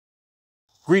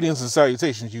Greetings and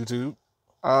salutations, YouTube.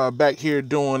 Back here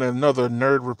doing another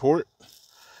nerd report.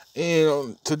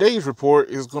 And today's report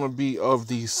is going to be of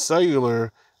the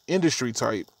cellular industry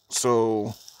type.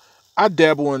 So I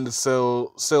dabble in the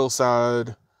cell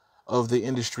side of the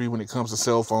industry when it comes to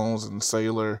cell phones and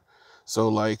cellular.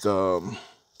 So I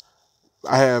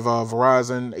have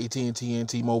Verizon, AT&T, and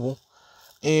T-Mobile.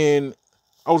 And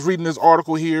I was reading this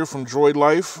article here from Droid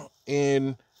Life,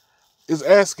 and is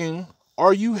asking,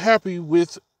 are you happy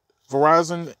with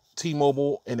Verizon,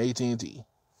 T-Mobile, and AT&T?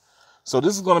 So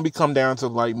this is going to come down to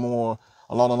like more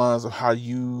along the lines of how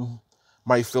you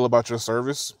might feel about your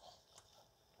service.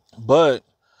 But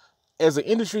as an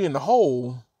industry in the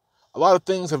whole, a lot of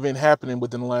things have been happening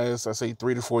within the last, I say,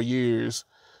 3 to 4 years,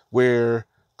 where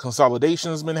consolidation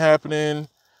has been happening,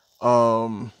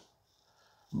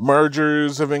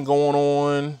 mergers have been going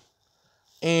on,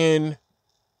 and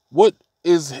what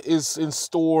is in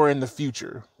store in the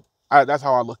future. That's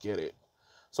how I look at it.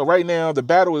 So right now, the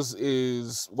battle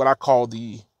is what I call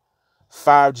the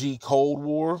 5G Cold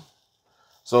War.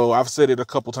 So I've said it a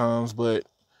couple times, but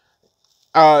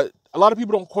a lot of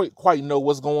people don't quite know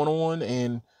what's going on.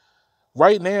 And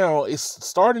right now, it's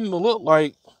starting to look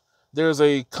like there's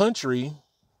a country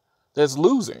that's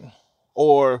losing,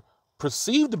 or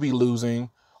perceived to be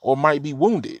losing, or might be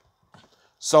wounded.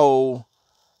 So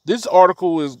this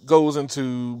article goes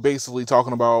into basically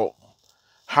talking about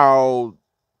how,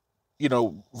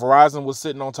 Verizon was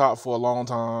sitting on top for a long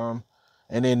time.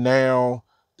 And then now,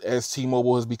 as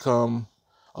T-Mobile has become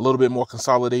a little bit more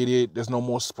consolidated, there's no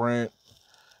more Sprint.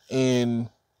 And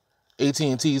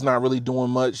AT&T is not really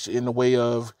doing much in the way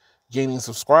of gaining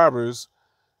subscribers.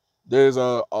 There's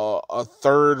a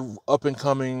third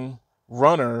up-and-coming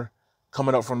runner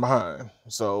coming up from behind.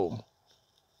 So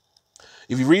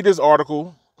if you read this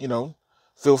article,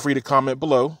 feel free to comment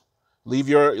below. Leave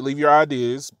your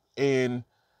ideas. And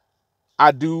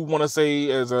I do want to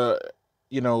say, as a,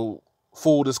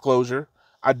 full disclosure,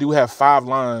 I do have 5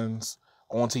 lines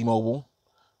on T-Mobile.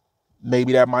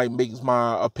 Maybe that might make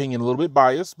my opinion a little bit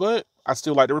biased, but I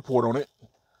still like to report on it.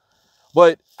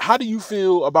 But how do you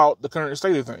feel about the current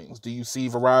state of things? Do you see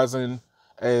Verizon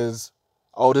as,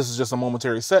 oh, this is just a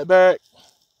momentary setback?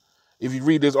 If you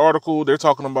read this article, they're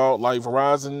talking about like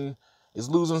Verizon is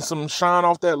losing some shine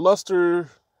off that luster.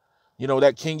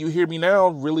 That "Can You Hear Me Now"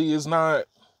 really is not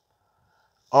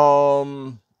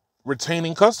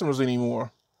retaining customers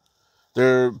anymore.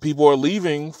 People are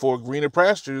leaving for greener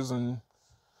pastures, and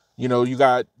you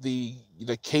got the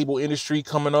cable industry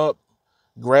coming up,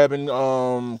 grabbing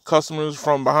customers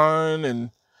from behind, and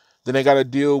then they got to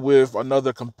deal with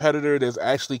another competitor that's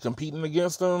actually competing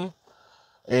against them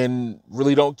and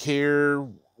really don't care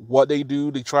what they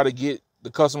do to try to get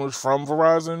the customers from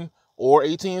Verizon or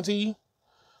AT&T.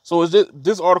 So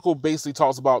this article basically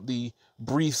talks about the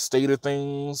brief state of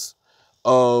things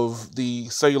of the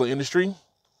cellular industry.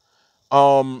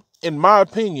 In my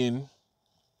opinion,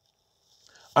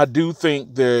 I do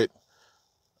think that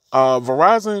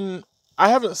Verizon, I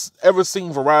haven't ever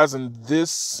seen Verizon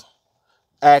this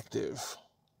active.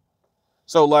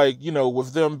 So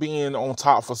with them being on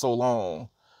top for so long,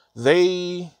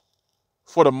 they,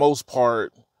 for the most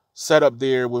part, set up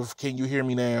there with "Can You Hear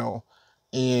Me Now?"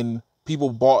 and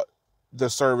people bought the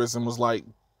service and was like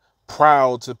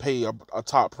proud to pay a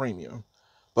top premium.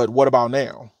 But what about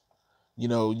now?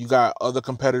 You got other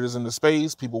competitors in the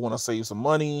space. People want to save some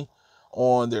money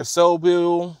on their cell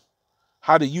bill.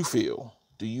 How do you feel?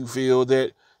 Do you feel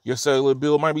that your cellular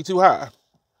bill might be too high?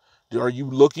 Are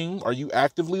you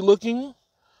actively looking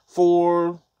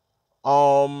for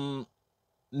a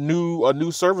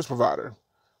new service provider?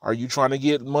 Are you trying to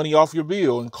get money off your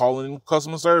bill and calling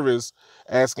customer service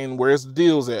asking where's the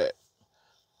deals at?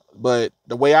 But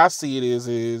the way I see it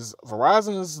is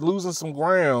Verizon is losing some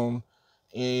ground,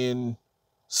 and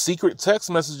secret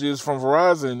text messages from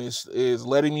Verizon is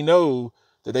letting me know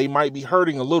that they might be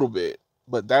hurting a little bit.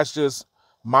 But that's just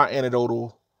my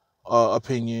anecdotal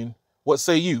opinion. What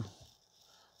say you?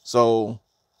 So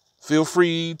feel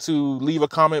free to leave a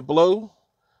comment below.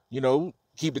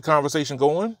 Keep the conversation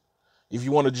going. If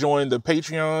you want to join the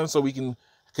Patreon so we can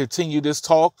continue this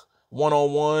talk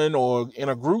one-on-one or in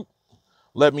a group,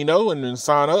 let me know and then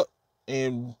sign up,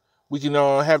 and we can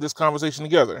have this conversation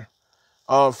together.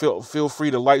 Feel free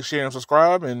to like, share, and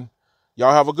subscribe, and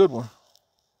y'all have a good one.